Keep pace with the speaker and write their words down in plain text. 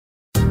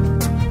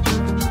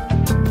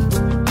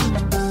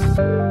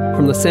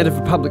From the Centre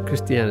for Public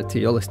Christianity,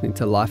 you're listening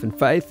to Life and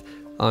Faith.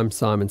 I'm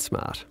Simon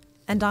Smart.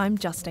 And I'm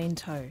Justine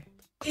Toe.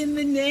 In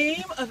the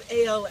name of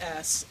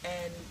ALS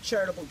and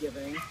charitable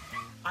giving,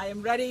 I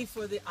am ready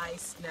for the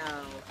ice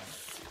now.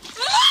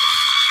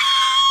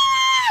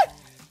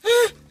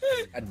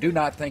 I do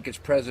not think it's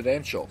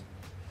presidential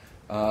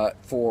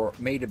for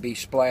me to be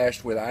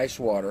splashed with ice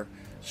water,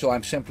 so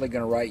I'm simply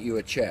going to write you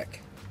a check.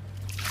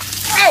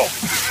 Oh!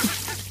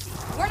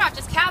 We're not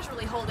just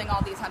casually holding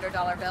all these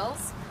 $100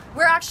 bills.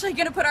 We're actually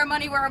going to put our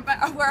money where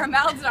our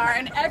mouths are,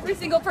 and every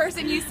single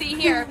person you see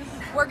here,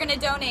 we're going to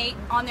donate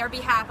on their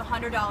behalf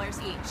 $100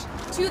 each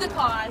to the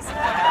cause.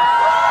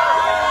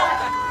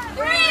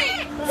 3,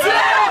 2,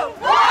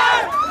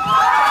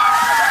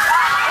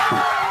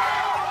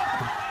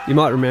 1! You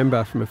might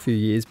remember from a few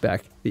years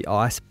back the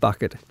Ice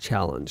Bucket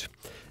Challenge.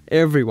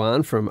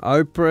 Everyone from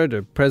Oprah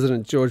to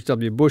President George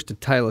W. Bush to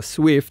Taylor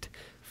Swift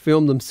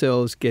filmed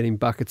themselves getting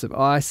buckets of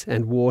ice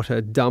and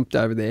water dumped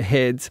over their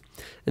heads,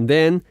 and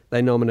then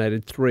they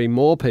nominated 3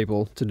 more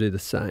people to do the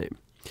same.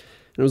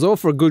 And it was all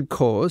for a good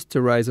cause,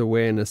 to raise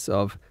awareness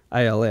of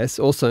ALS,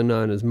 also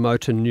known as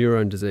Motor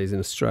Neurone Disease in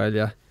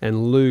Australia,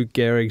 and Lou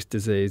Gehrig's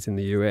disease in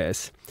the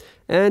US,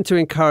 and to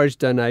encourage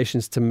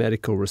donations to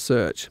medical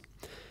research.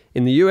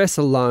 In the US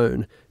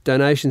alone,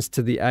 donations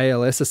to the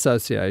ALS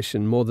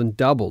Association more than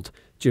doubled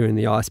during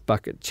the Ice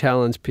Bucket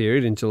Challenge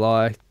period in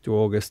July to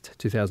August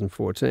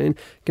 2014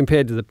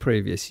 compared to the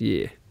previous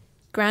year.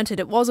 Granted,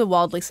 it was a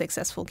wildly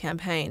successful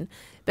campaign,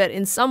 but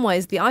in some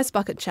ways the Ice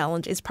Bucket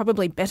Challenge is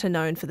probably better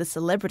known for the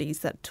celebrities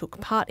that took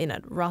part in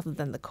it rather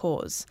than the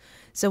cause.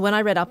 So when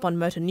I read up on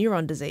motor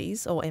neuron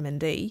disease, or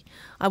MND,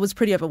 I was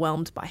pretty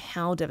overwhelmed by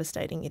how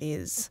devastating it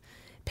is.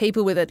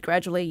 People with it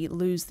gradually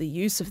lose the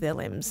use of their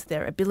limbs,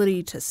 their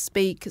ability to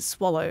speak,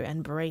 swallow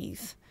and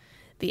breathe.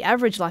 The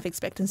average life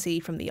expectancy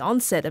from the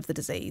onset of the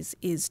disease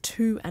is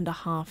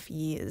 2.5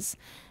 years,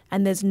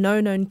 and there's no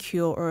known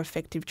cure or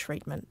effective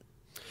treatment.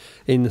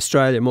 In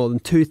Australia, more than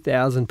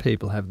 2,000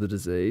 people have the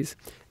disease.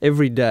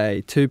 Every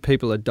day, 2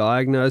 people are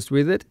diagnosed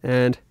with it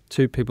and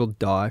 2 people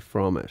die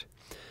from it.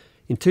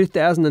 In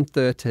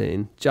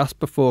 2013, just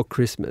before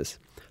Christmas,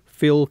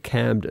 Phil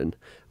Camden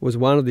was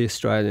one of the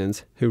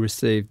Australians who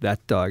received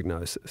that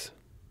diagnosis.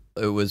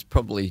 It was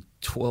probably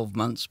 12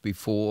 months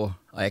before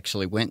I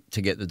actually went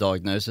to get the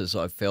diagnosis.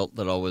 I felt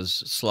that I was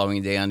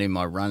slowing down in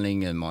my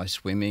running and my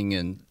swimming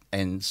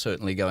and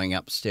certainly going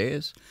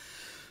upstairs.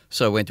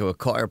 So I went to a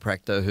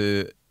chiropractor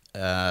who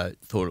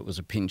thought it was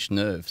a pinched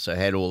nerve. So I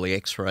had all the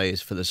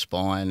x-rays for the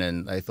spine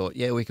and they thought,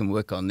 yeah, we can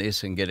work on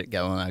this and get it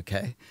going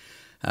okay.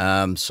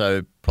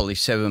 So probably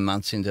 7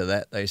 months into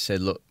that, they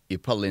said, look, you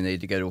probably need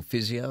to go to a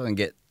physio and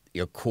get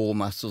your core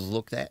muscles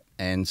looked at.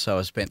 And so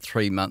I spent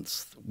 3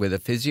 months with a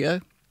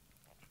physio.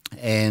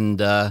 And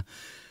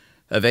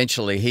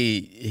eventually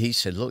he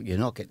said, look, you're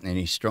not getting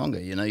any stronger.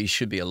 You know, you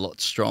should be a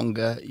lot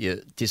stronger.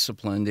 You're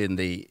disciplined in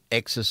the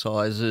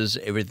exercises.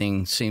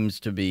 Everything seems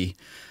to be,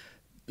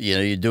 you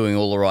know, you're doing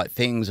all the right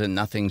things and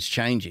nothing's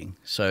changing.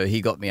 So he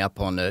got me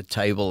up on a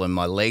table and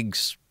my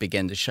legs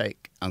began to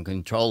shake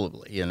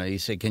uncontrollably. You know, he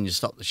said, can you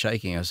stop the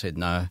shaking? I said,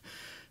 no.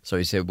 So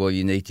he said, well,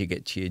 you need to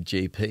get to your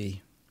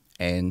GP.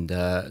 And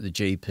the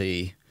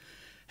GP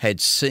had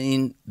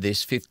seen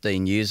this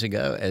 15 years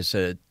ago as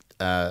a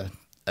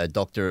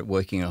doctor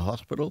working in a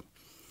hospital,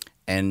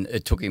 and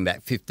it took him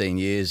back 15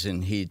 years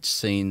and he'd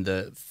seen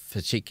the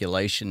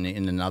fasciculation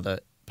in another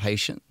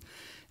patient,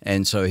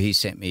 and so he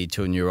sent me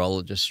to a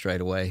neurologist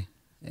straight away,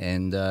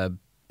 and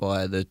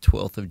by the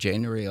 12th of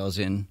January I was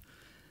in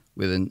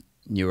with a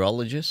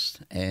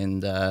neurologist,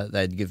 and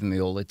they'd given me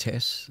all the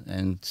tests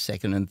and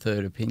second and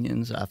third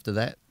opinions after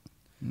that.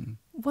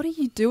 What do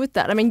you do with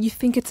that? I mean, you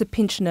think it's a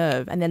pinched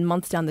nerve, and then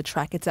months down the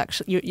track, it's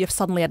actually you're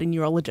suddenly at a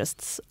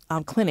neurologist's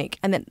clinic.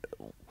 And then,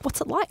 what's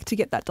it like to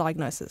get that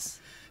diagnosis?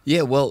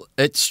 Yeah, well,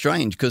 it's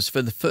strange because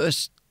for the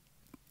first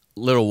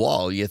little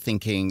while, you're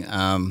thinking,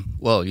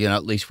 well, you know,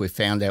 at least we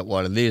found out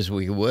what it is,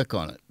 we can work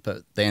on it.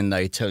 But then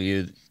they tell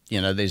you, you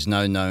know, there's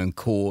no known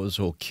cause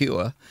or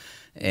cure,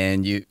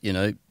 and you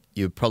know,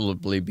 you'll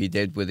probably be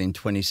dead within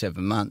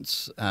 27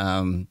 months.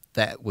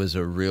 That was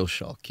a real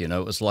shock. You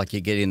know, it was like you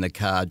get in the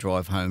car,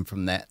 drive home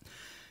from that,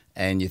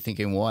 and you're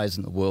thinking, why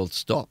isn't the world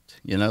stopped?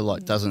 You know,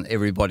 like, doesn't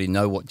everybody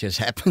know what just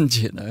happened,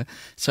 you know?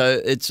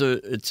 So it's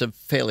a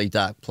fairly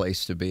dark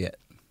place to be at.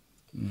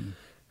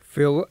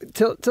 Phil,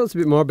 tell us a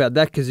bit more about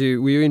that, because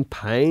were you in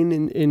pain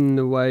in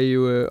the way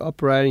you were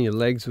operating? Your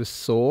legs were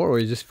sore, or are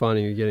you just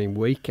finding you're getting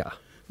weaker?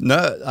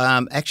 No,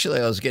 actually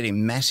I was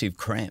getting massive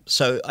cramps.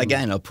 So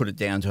again, I put it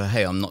down to,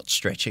 hey, I'm not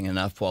stretching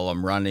enough while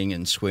I'm running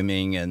and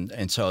swimming.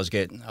 And so I was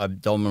getting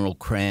abdominal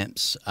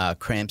cramps,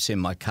 cramps in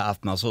my calf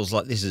muscles.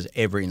 Like, this is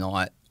every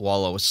night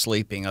while I was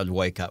sleeping, I'd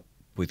wake up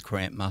with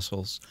cramped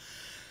muscles.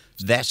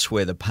 That's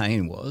where the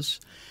pain was.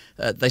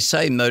 They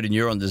say motor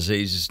neuron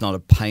disease is not a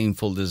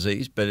painful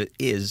disease, but it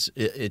is.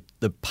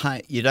 The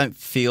pain, you don't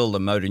feel the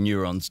motor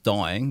neurons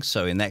dying.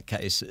 So in that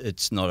case,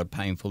 it's not a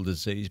painful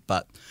disease,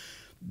 but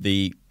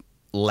the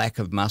lack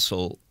of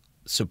muscle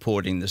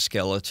supporting the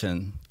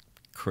skeleton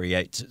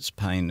creates its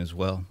pain as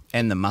well,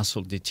 and the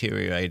muscle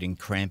deteriorating,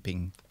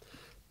 cramping.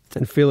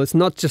 And Phil, it's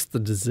not just the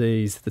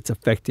disease that's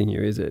affecting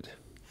you, is it?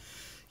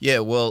 Yeah,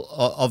 well,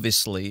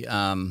 obviously,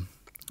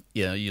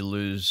 you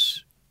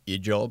lose your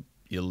job,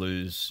 you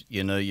lose,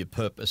 your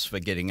purpose for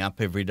getting up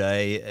every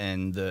day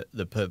and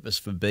the purpose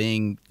for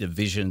being, the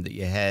vision that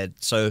you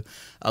had. So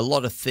a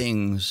lot of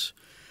things,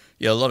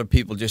 a lot of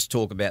people just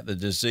talk about the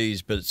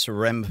disease, but it's the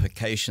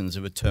ramifications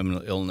of a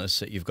terminal illness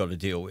that you've got to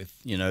deal with.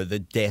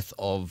 The death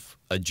of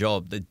a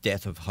job, the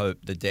death of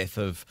hope, the death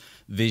of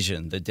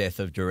vision, the death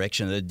of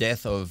direction, the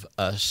death of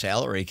a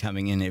salary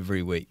coming in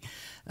every week,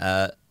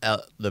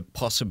 the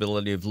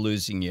possibility of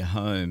losing your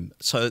home.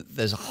 So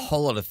there's a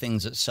whole lot of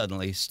things that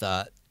suddenly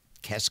start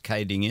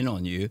cascading in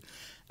on you,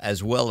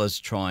 as well as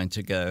trying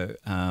to go,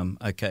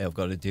 okay, I've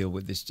got to deal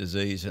with this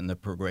disease and the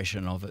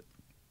progression of it.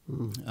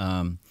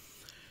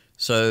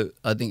 So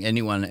I think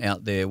anyone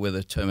out there with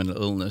a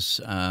terminal illness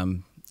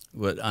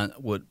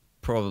would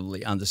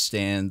probably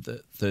understand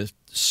the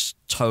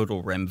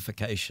total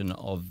ramification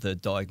of the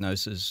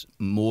diagnosis,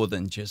 more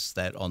than just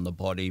that on the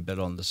body, but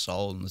on the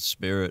soul and the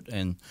spirit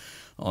and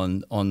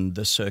on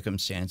the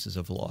circumstances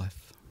of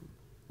life.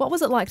 What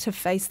was it like to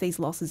face these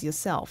losses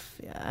yourself?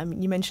 I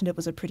mean, you mentioned it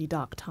was a pretty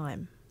dark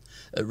time.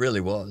 It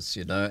really was,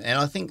 and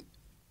I think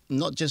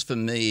not just for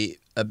me,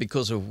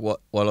 because of what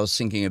I was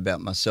thinking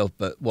about myself,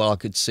 but what I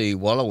could see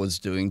what I was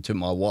doing to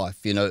my wife.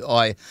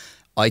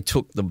 I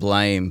took the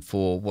blame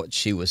for what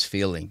she was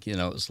feeling. It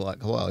was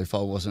like, well, if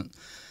I wasn't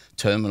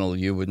terminal,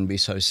 you wouldn't be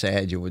so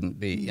sad, you wouldn't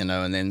be, and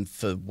then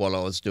for what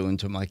I was doing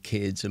to my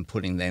kids and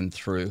putting them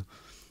through.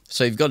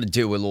 So you've got to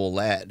deal with all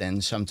that,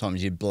 and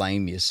sometimes you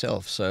blame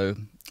yourself. So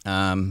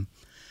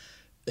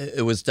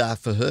it was dark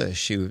for her.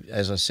 She,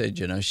 as I said,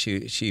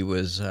 she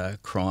was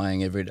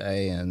crying every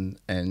day and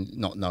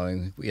not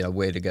knowing,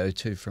 where to go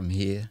to from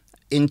here.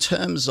 In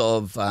terms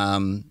of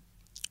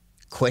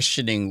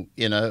questioning,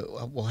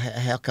 well,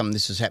 how come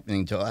this is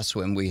happening to us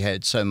when we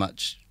had so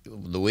much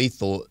that we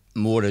thought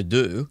more to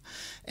do,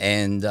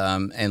 and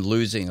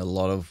losing a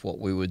lot of what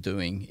we were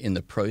doing in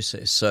the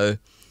process. So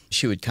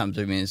she would come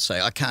to me and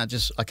say, I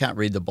can't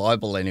read the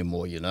Bible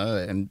anymore,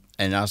 and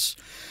us,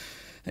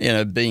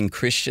 being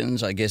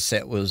Christians, I guess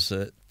that was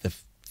the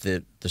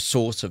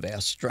source of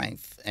our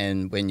strength.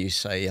 And when you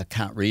say, I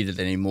can't read it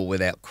anymore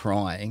without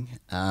crying,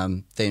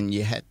 then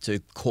you had to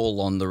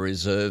call on the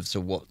reserves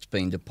of what's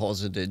been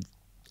deposited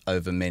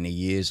over many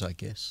years, I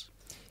guess.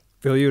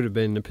 Phil, you would have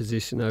been in a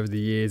position over the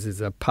years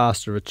as a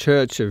pastor of a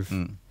church of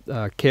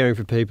caring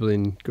for people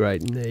in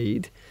great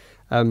need.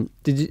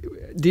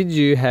 Did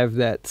you have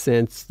that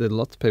sense that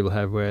lots of people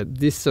have, where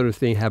this sort of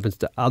thing happens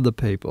to other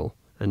people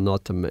and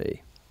not to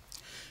me?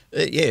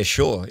 Yeah,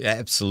 sure. Yeah,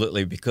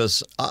 absolutely.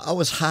 Because I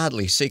was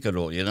hardly sick at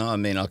all, I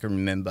mean, I can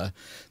remember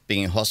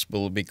being in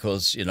hospital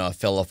because, I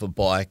fell off a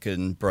bike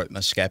and broke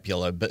my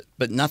scapula, but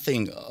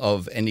nothing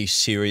of any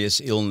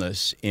serious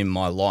illness in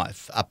my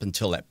life up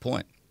until that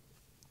point.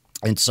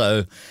 And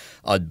so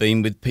I'd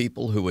been with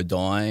people who were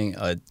dying.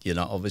 I'd,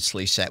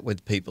 obviously sat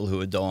with people who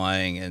were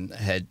dying and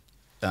had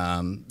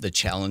the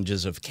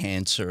challenges of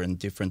cancer and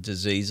different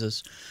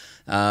diseases.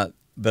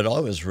 But I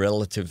was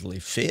relatively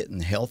fit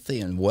and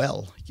healthy and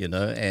well,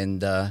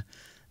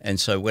 and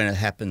so when it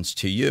happens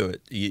to you,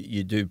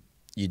 you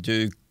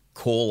do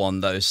call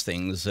on those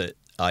things that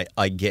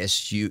I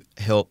guess you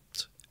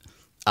helped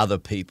other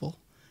people.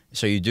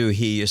 So you do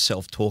hear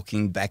yourself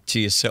talking back to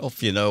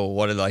yourself,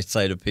 what did I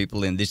say to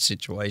people in this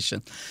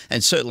situation?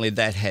 And certainly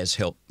that has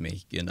helped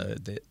me,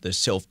 the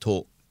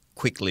self-talk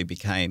quickly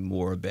became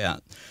more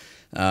about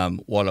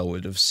what I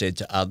would have said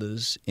to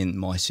others in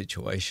my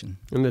situation.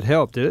 And it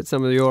helped, did it?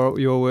 Some of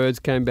your words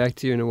came back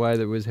to you in a way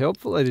that was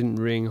helpful? They didn't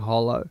ring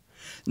hollow?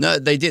 No,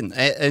 they didn't.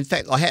 In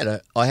fact, I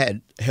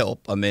had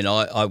help. I mean,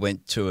 I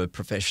went to a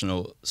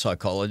professional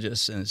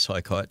psychologist and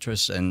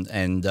psychiatrist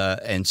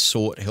and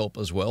sought help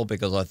as well,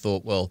 because I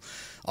thought, well,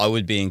 I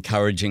would be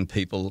encouraging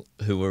people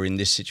who were in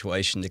this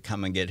situation to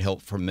come and get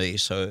help from me.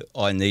 So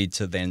I need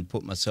to then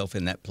put myself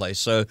in that place.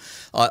 So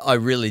I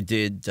really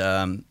did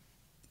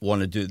want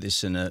to do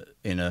this in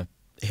a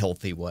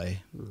healthy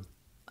way.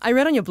 I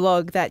read on your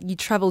blog that you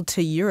travelled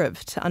to Europe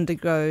to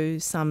undergo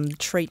some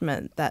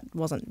treatment that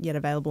wasn't yet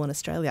available in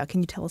Australia.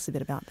 Can you tell us a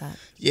bit about that?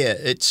 Yeah,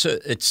 it's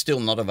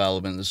still not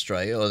available in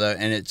Australia,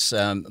 and it's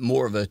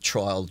more of a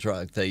trial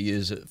drug. They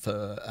use it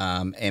for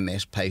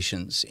MS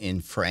patients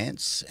in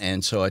France,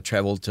 and so I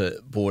travelled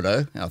to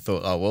Bordeaux. I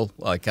thought, oh, well,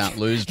 I can't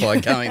lose by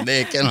going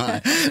there, can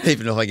I?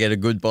 Even if I get a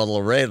good bottle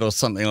of red or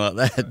something like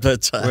that.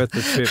 But worth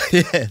the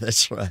trip. Yeah,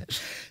 that's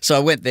right. So I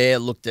went there,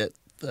 looked at,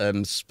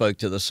 spoke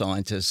to the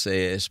scientists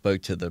there,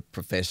 spoke to the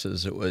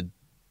professors that were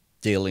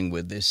dealing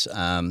with this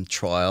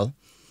trial,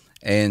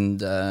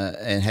 and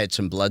had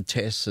some blood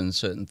tests and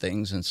certain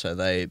things, and so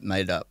they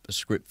made up a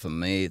script for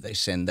me. They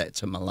send that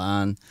to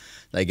Milan,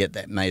 they get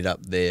that made up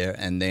there,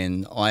 and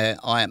then I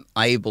am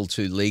able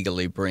to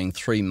legally bring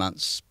 3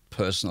 months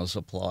personal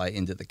supply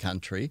into the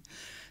country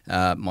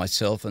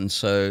myself, and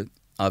so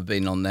I've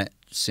been on that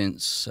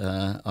since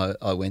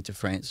I went to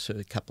France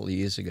a couple of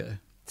years ago.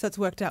 So it's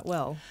worked out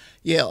well.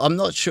 Yeah, I'm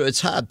not sure.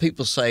 It's hard.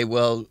 People say,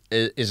 well,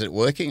 is it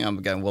working?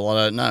 I'm going, well,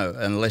 I don't know.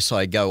 Unless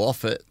I go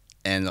off it,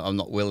 and I'm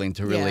not willing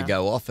to really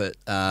go off it,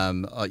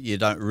 you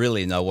don't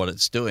really know what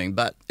it's doing.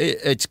 But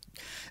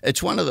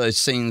it's one of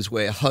those things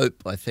where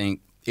hope, I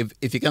think, if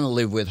you're going to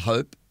live with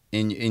hope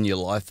in your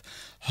life,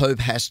 hope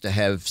has to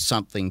have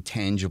something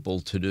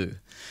tangible to do.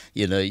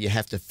 You know, you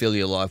have to fill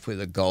your life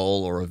with a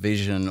goal or a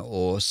vision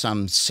or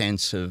some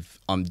sense of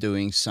I'm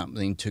doing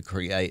something to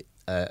create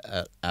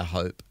a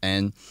hope.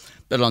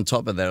 But on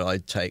top of that, I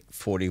take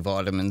 40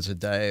 vitamins a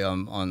day.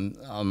 I'm on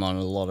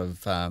a lot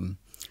of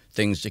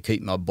things to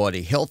keep my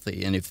body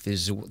healthy. And if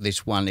there's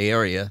this one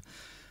area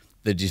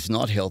that is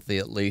not healthy,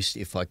 at least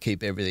if I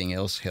keep everything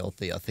else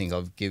healthy, I think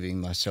I'm giving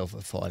myself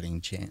a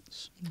fighting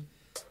chance.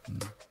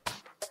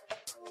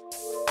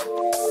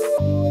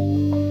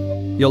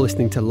 You're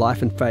listening to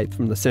Life and Faith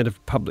from the Centre for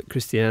Public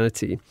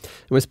Christianity.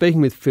 And we're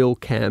speaking with Phil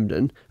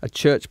Camden, a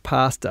church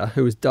pastor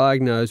who was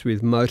diagnosed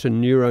with motor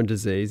neurone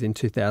disease in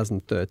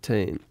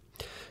 2013.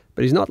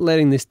 But he's not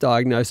letting this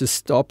diagnosis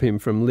stop him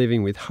from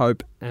living with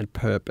hope and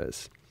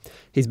purpose.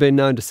 He's been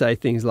known to say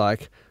things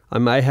like, I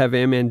may have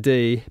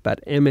MND,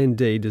 but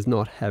MND does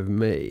not have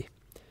me.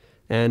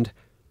 And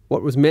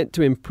what was meant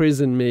to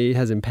imprison me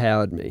has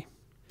empowered me.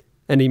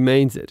 And he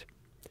means it.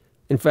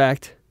 In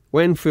fact,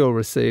 when Phil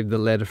received the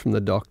letter from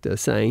the doctor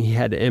saying he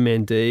had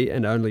MND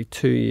and only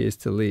 2 years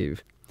to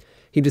live,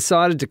 he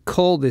decided to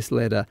call this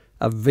letter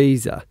a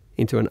visa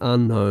into an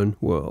unknown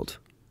world.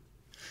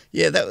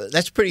 Yeah,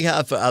 that's pretty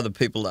hard for other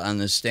people to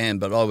understand,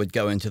 but I would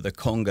go into the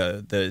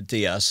Congo, the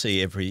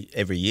DRC,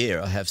 every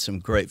year. I have some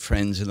great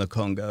friends in the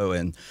Congo,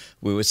 and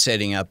we were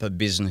setting up a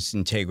business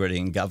integrity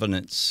and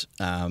governance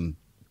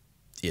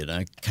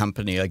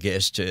company, I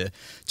guess, to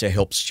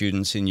help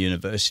students in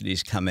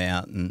universities come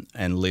out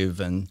and live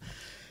and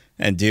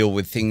deal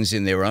with things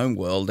in their own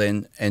world.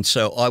 And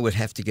so I would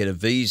have to get a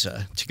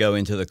visa to go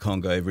into the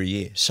Congo every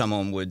year.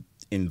 Someone would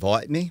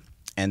invite me,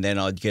 and then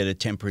I'd get a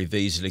temporary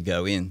visa to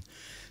go in.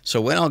 So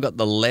when I got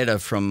the letter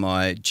from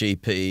my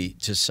GP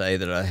to say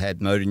that I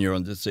had motor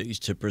neurone disease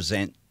to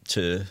present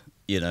to,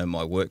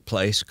 my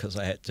workplace, because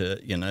I had to,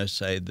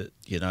 say that,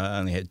 I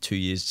only had 2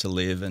 years to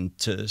live, and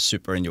to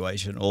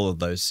superannuation, all of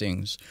those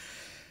things.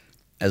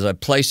 As I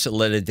placed the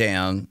letter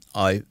down,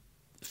 I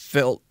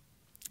felt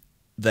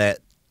that,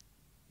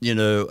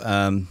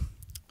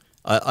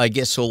 I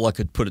guess all I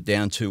could put it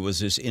down to was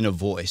this inner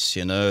voice,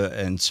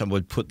 and someone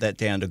would put that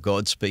down to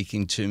God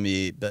speaking to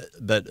me. But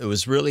it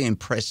was really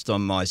impressed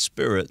on my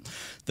spirit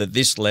that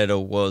this letter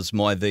was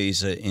my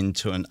visa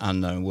into an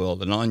unknown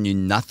world. And I knew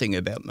nothing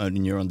about motor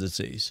neurone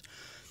disease,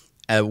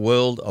 a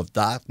world of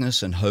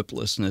darkness and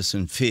hopelessness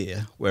and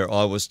fear, where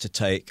I was to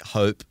take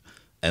hope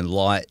and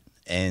light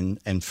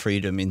and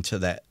freedom into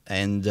that.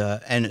 And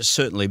it's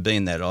certainly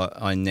been that.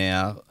 I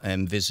now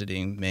am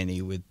visiting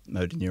many with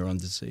motor neurone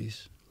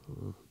disease.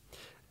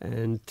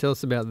 And tell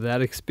us about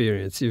that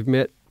experience. You've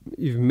met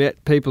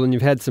people, and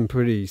you've had some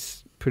pretty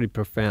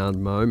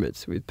profound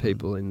moments with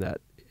people in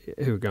that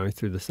who are going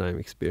through the same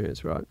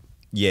experience, right?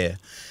 Yeah,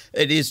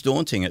 it is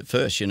daunting at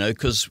first,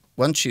 because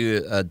once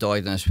you are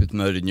diagnosed with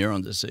motor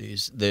neurone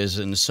disease, there's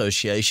an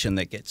association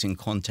that gets in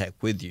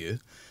contact with you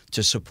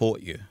to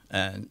support you.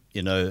 And,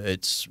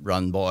 it's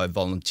run by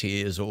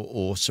volunteers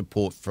or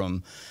support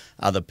from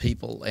other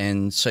people.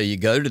 And so you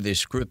go to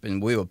this group,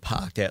 and we were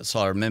parked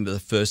outside. I remember the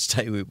first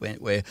day we went,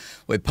 where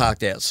we're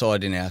parked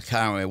outside in our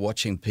car, and we're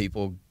watching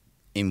people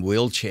in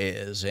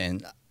wheelchairs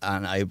and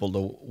unable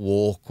to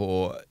walk,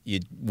 or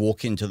you'd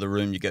walk into the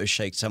room, you go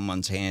shake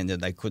someone's hand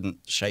and they couldn't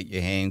shake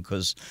your hand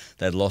because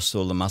they'd lost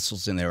all the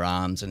muscles in their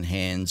arms and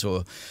hands,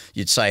 or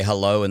you'd say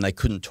hello and they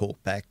couldn't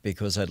talk back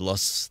because they'd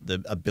lost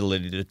the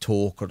ability to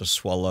talk or to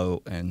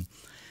swallow.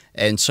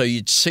 And so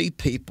you'd see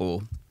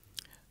people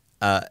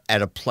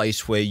at a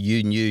place where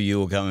you knew you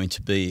were going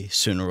to be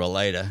sooner or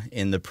later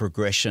in the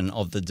progression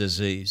of the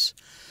disease.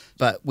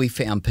 But we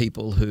found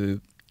people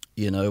who,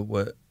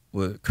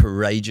 were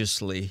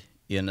courageously,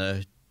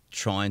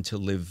 trying to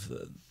live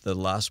the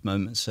last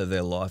moments of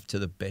their life to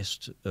the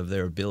best of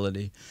their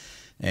ability,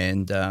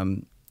 and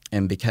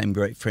became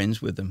great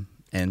friends with them.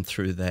 And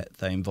through that,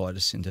 they invite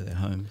us into their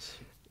homes.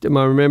 Am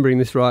I remembering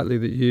this rightly,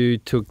 that you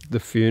took the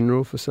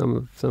funeral for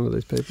some of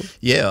these people?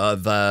 Yeah,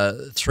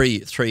 I've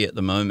three at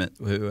the moment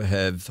who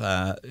have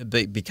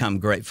become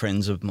great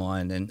friends of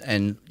mine,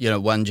 and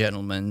one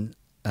gentleman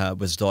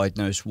was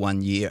diagnosed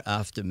 1 year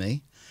after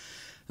me.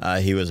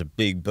 He was a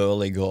big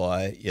burly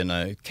guy.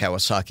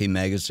 Kawasaki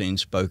magazine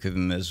spoke of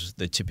him as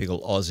the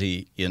typical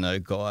Aussie,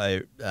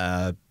 guy.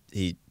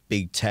 He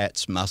big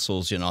tats,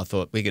 muscles. I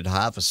thought we could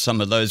harvest some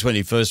of those when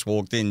he first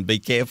walked in. Be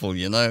careful,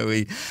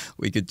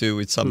 we could do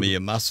with some of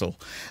your muscle.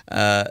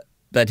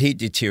 But he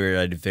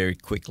deteriorated very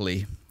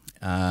quickly,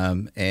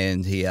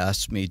 and he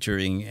asked me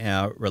during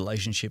our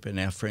relationship and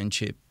our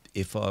friendship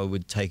if I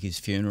would take his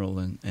funeral,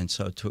 and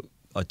so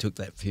I took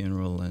that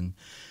funeral,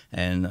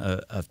 and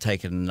I've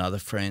taken another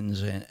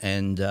friend's,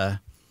 and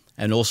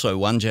also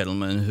one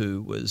gentleman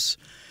who was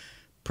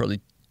probably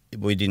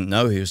we didn't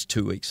know he was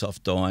 2 weeks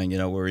off dying. You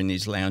know, we're in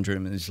his lounge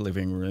room in his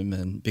living room,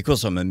 and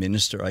because I'm a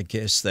minister, I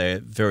guess they're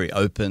very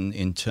open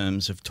in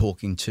terms of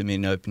talking to me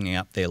and opening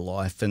up their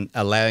life and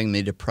allowing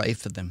me to pray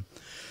for them.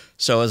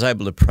 So I was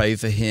able to pray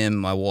for him.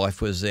 My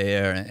wife was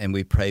there, and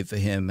we prayed for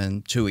him.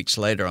 And 2 weeks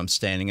later, I'm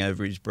standing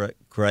over his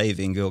grave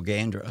in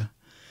Gilgandra,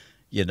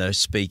 you know,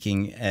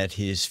 speaking at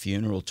his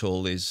funeral to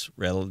all his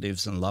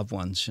relatives and loved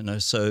ones, you know.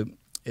 So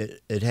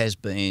it has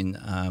been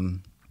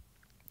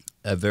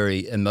a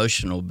very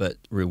emotional but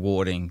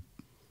rewarding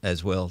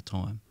as well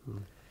time.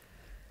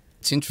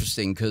 It's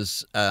interesting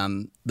because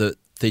the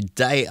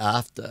day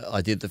after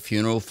I did the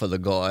funeral for the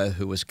guy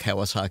who was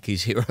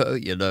Kawasaki's hero,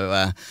 you know,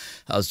 I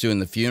was doing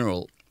the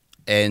funeral,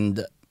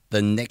 and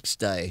the next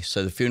day,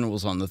 so the funeral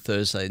was on the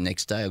Thursday, the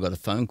next day I got a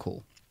phone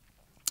call,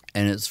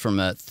 and it's from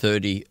a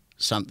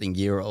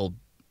 30-something-year-old,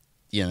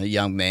 you know,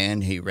 young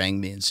man. He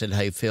rang me and said,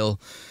 "Hey, Phil,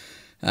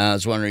 I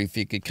was wondering if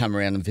you could come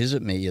around and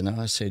visit me." You know,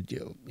 I said,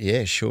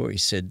 "Yeah, sure." He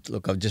said,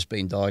 "Look, I've just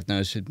been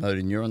diagnosed with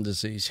motor neuron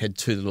disease." Had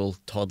 2 little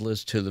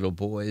toddlers, 2 little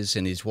boys,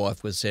 and his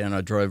wife was there, and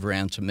I drove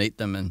around to meet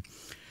them. And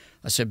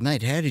I said,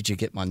 "Mate, how did you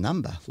get my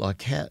number?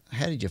 Like, how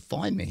did you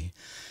find me?"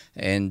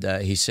 And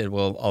he said,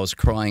 "Well, I was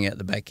crying out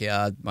the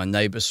backyard. My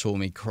neighbour saw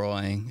me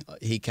crying.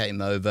 He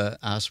came over,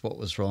 asked what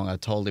was wrong. I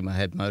told him I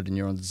had motor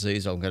neuron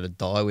disease. I'm going to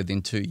die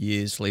within 2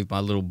 years, leave my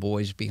little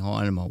boys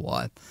behind and my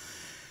wife."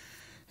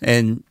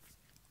 And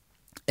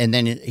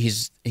then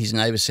his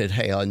neighbour said,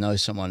 "Hey, I know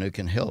someone who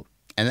can help."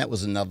 And that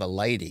was another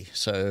lady.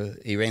 So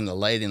he rang the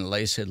lady, and the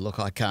lady said, "Look,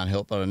 I can't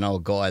help, but I know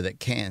a guy that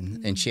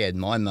can." And she had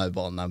my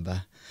mobile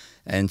number.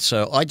 And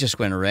so I just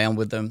went around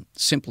with them,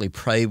 simply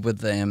prayed with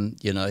them.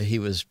 You know, he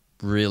was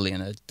really in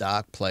a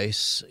dark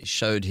place.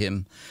 Showed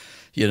him,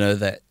 you know,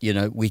 that, you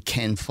know, we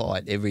can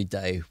fight every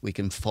day. We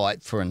can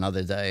fight for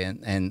another day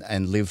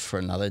and live for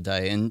another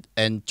day,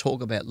 and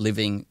talk about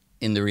living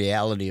in the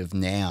reality of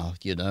now,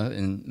 you know,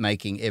 and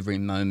making every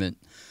moment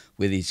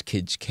with his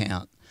kids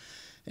count.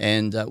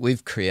 And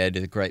we've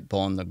created a great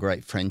bond, a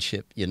great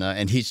friendship, you know.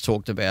 And he's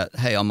talked about,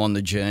 "Hey, I'm on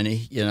the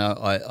journey, you know,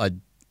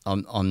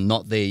 I'm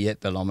not there yet,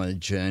 but I'm on a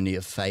journey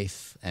of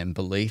faith and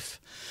belief."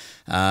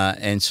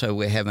 And so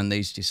we're having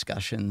these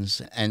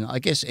discussions, and I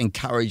guess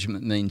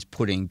encouragement means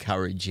putting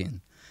courage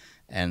in,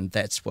 and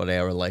that's what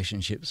our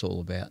relationship's all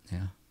about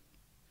now.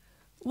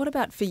 What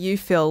about for you,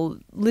 Phil,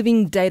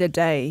 living day to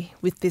day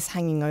with this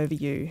hanging over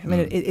you? I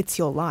mean, it's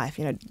your life,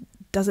 you know.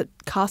 Does it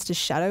cast a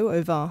shadow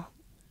over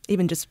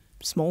even just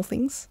small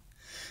things?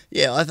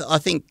 Yeah, I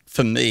think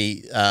for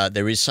me,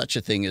 there is such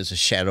a thing as a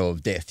shadow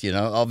of death, you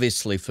know.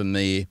 Obviously for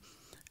me,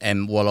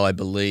 and what I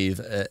believe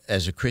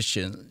as a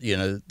Christian, you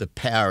know, the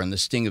power and the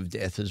sting of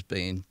death has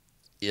been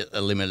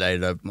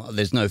eliminated.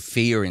 There's no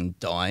fear in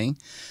dying,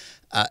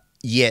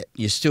 yet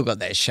you still got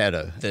that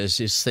shadow. There's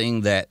this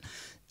thing that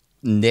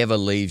never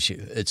leaves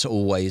you. It's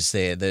always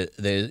there.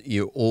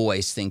 You're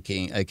always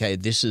thinking, okay,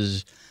 this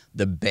is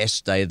the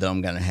best day that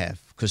I'm going to have,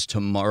 because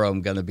tomorrow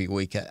I'm going to be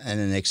weaker and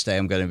the next day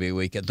I'm going to be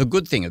weaker. The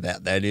good thing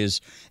about that is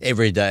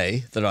every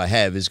day that I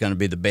have is going to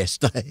be the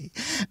best day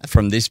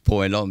from this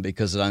point on,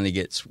 because it only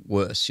gets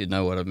worse, you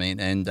know what I mean?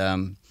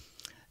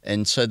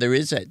 And so there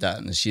is that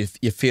darkness.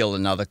 You feel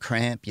another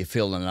cramp, you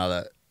feel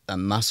a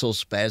muscle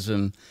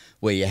spasm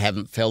where you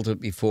haven't felt it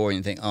before, and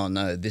you think, oh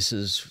no, this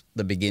is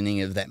the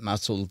beginning of that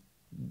muscle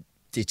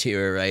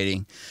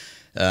deteriorating.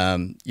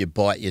 You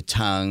bite your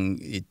tongue,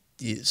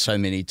 so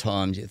many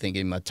times you're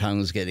thinking, my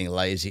tongue's getting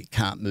lazy, it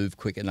can't move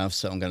quick enough,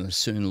 so I'm going to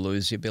soon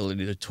lose the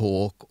ability to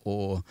talk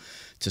or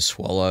to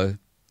swallow.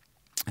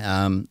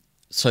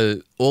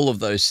 So all of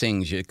those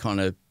things, you're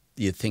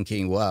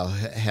thinking, wow,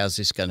 how's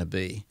this going to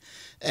be?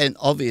 And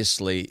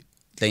obviously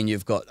then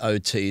you've got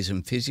OTs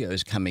and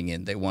physios coming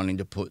in. They're wanting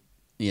to put,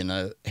 you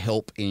know,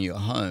 help in your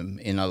home.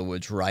 In other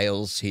words,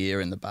 rails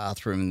here in the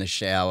bathroom, in the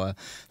shower.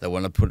 They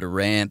want to put a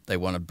ramp. They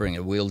want to bring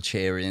a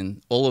wheelchair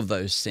in. All of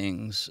those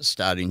things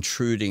start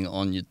intruding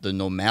on the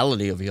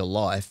normality of your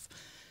life,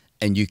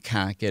 and you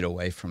can't get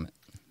away from it.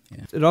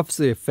 Yeah. It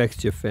obviously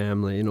affects your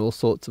family in all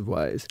sorts of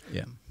ways.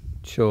 Yeah.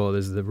 Sure,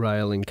 there's the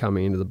railing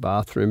coming into the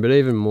bathroom, but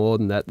even more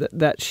than that,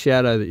 that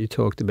shadow that you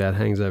talked about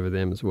hangs over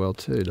them as well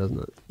too, doesn't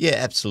it? Yeah,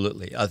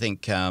 absolutely. I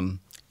think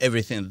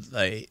everything that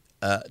they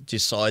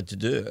decide to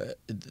do,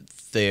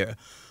 their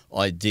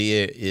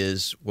idea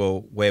is,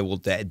 well, where will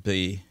Dad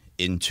be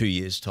in 2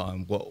 years'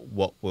 time?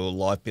 What will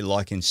life be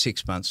like in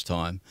 6 months'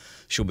 time?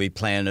 Should we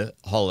plan a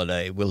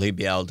holiday? Will he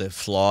be able to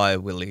fly?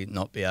 Will he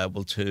not be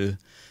able to?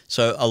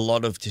 So a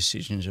lot of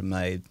decisions are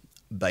made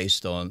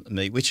based on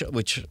me, which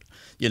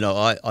you know,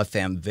 I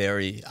found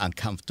very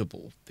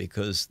uncomfortable,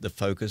 because the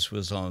focus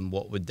was on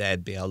what would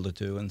Dad be able to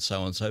do and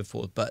so on and so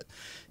forth. But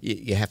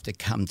you have to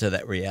come to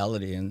that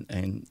reality,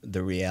 and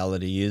the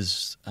reality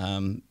is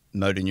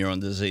motor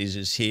neuron disease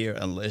is here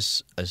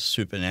unless a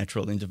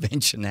supernatural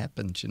intervention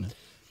happens, you know.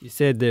 You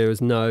said there was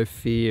no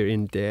fear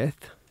in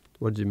death.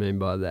 What do you mean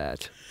by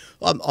that?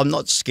 I'm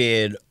not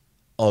scared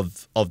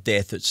of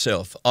death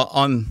itself.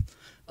 I'm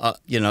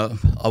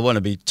I want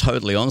to be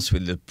totally honest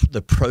with you.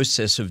 The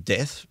process of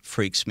death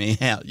freaks me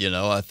out.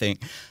 I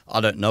think I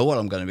don't know what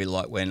I'm going to be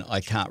like when I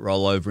can't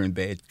roll over in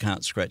bed,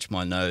 can't scratch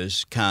my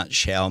nose, can't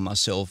shower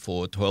myself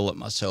or toilet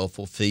myself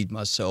or feed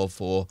myself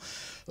or,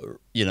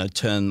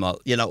 turn my,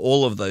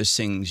 all of those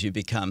things. You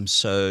become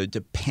so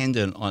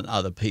dependent on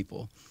other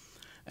people.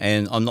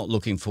 And I'm not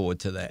looking forward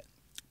to that.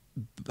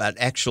 But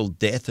actual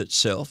death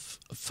itself,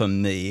 for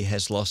me,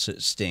 has lost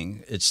its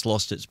sting. It's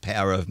lost its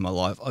power over my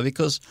life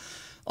because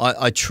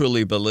I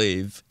truly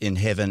believe in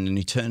heaven and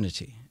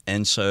eternity.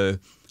 And so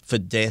for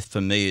death,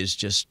 for me, is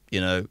just,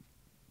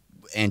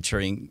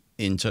 entering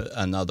into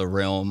another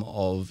realm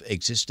of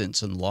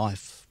existence and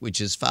life, which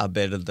is far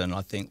better than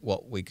I think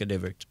what we could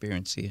ever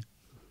experience here.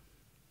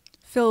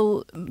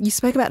 Phil, you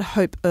spoke about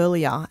hope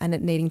earlier and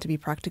it needing to be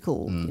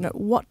practical.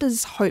 What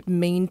does hope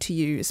mean to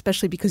you,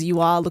 especially because you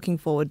are looking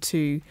forward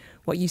to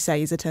what you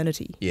say is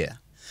eternity? Yeah.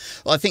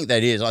 Well, I think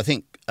that is. I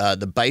think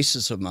the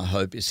basis of my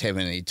hope is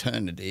heaven and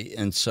eternity.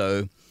 And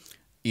so,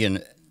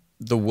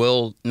 the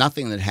world,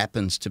 nothing that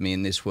happens to me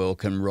in this world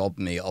can rob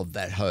me of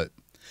that hope.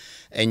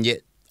 And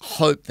yet,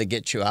 hope that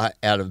gets you out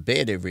of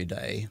bed every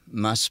day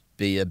must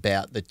be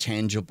about the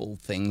tangible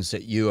things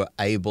that you are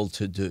able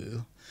to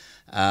do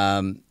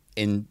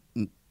in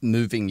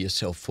moving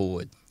yourself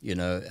forward,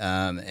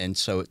 and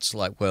so it's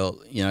like, well,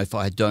 if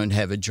I don't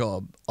have a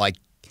job,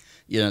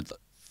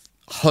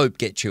 hope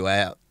gets you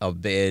out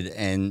of bed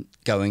and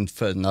going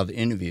for another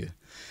interview.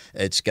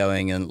 It's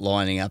going and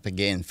lining up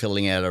again,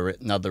 filling out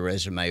another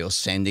resume or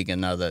sending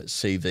another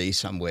CV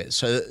somewhere.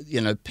 So,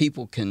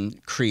 people can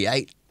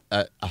create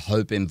a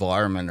hope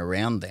environment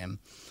around them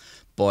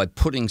by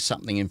putting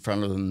something in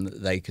front of them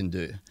that they can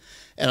do.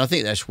 And I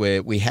think that's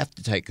where we have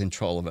to take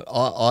control of it.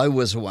 I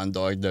was the one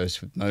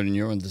diagnosed with motor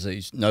neuron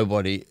disease.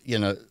 Nobody,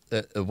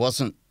 it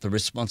wasn't the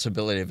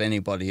responsibility of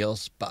anybody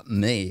else but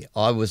me.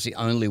 I was the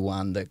only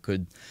one that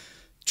could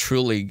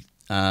truly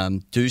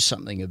do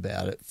something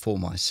about it for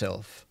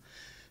myself.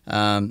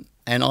 And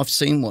I've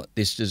seen what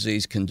this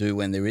disease can do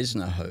when there is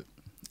no hope.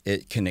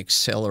 It can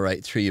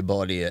accelerate through your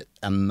body at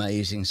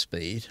amazing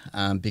speed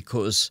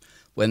because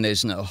when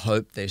there's no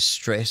hope, there's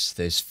stress,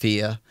 there's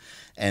fear.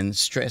 And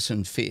stress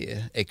and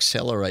fear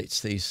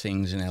accelerates these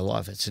things in our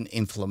life. It's an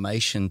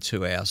inflammation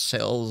to our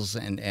cells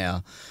and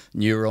our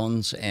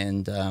neurons.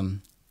 And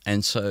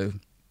so,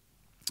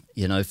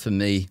 for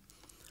me,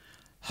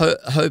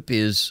 hope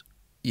is,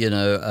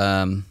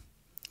 I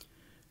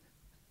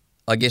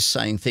guess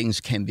saying things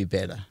can be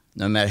better.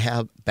 No matter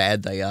how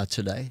bad they are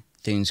today,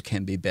 things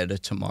can be better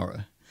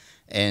tomorrow.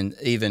 And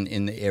even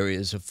in the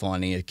areas of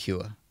finding a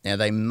cure. Now,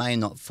 they may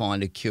not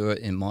find a cure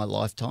in my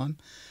lifetime,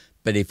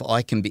 but if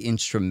I can be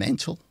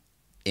instrumental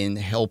in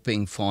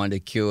helping find a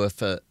cure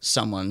for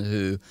someone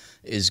who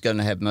is going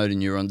to have motor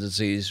neuron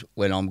disease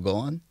when I'm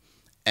gone,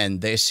 and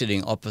they're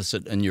sitting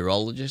opposite a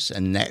neurologist,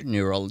 and that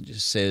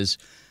neurologist says,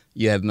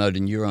 you have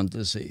motor neuron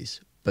disease,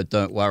 but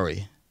don't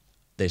worry,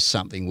 there's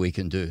something we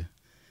can do.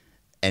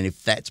 And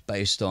if that's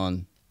based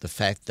on the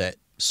fact that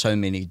so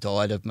many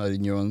died of motor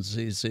neuron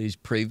disease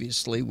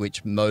previously,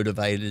 which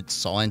motivated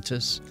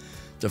scientists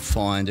to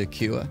find a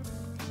cure,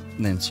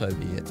 then so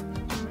be it.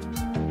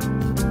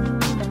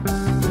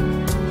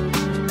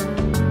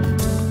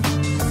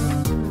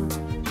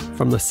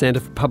 From the Centre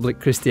for Public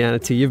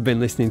Christianity, you've been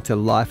listening to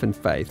Life and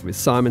Faith with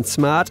Simon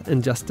Smart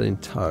and Justine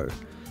Toe.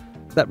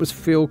 That was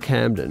Phil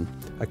Camden,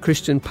 a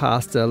Christian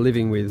pastor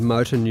living with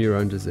motor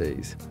neurone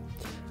disease.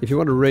 If you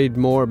want to read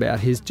more about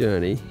his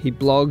journey, he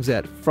blogs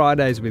at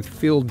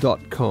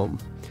fridayswithphil.com.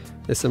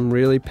 There's some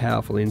really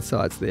powerful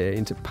insights there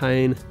into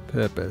pain,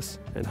 purpose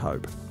and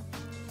hope.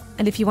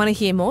 And if you want to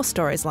hear more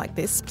stories like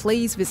this,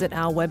 please visit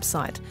our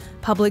website,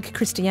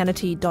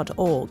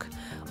 publicchristianity.org,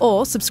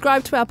 or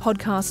subscribe to our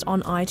podcast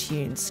on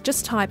iTunes.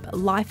 Just type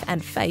Life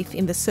and Faith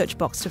in the search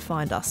box to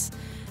find us.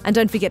 And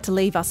don't forget to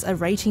leave us a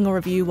rating or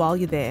review while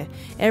you're there.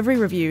 Every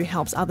review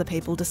helps other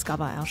people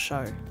discover our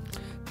show.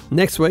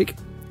 Next week,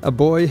 a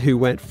boy who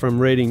went from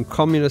reading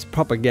communist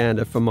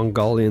propaganda for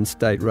Mongolian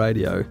state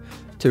radio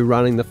to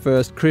running the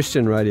first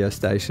Christian radio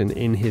station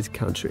in his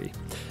country.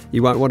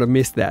 You won't want to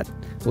miss that.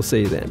 We'll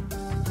see you then.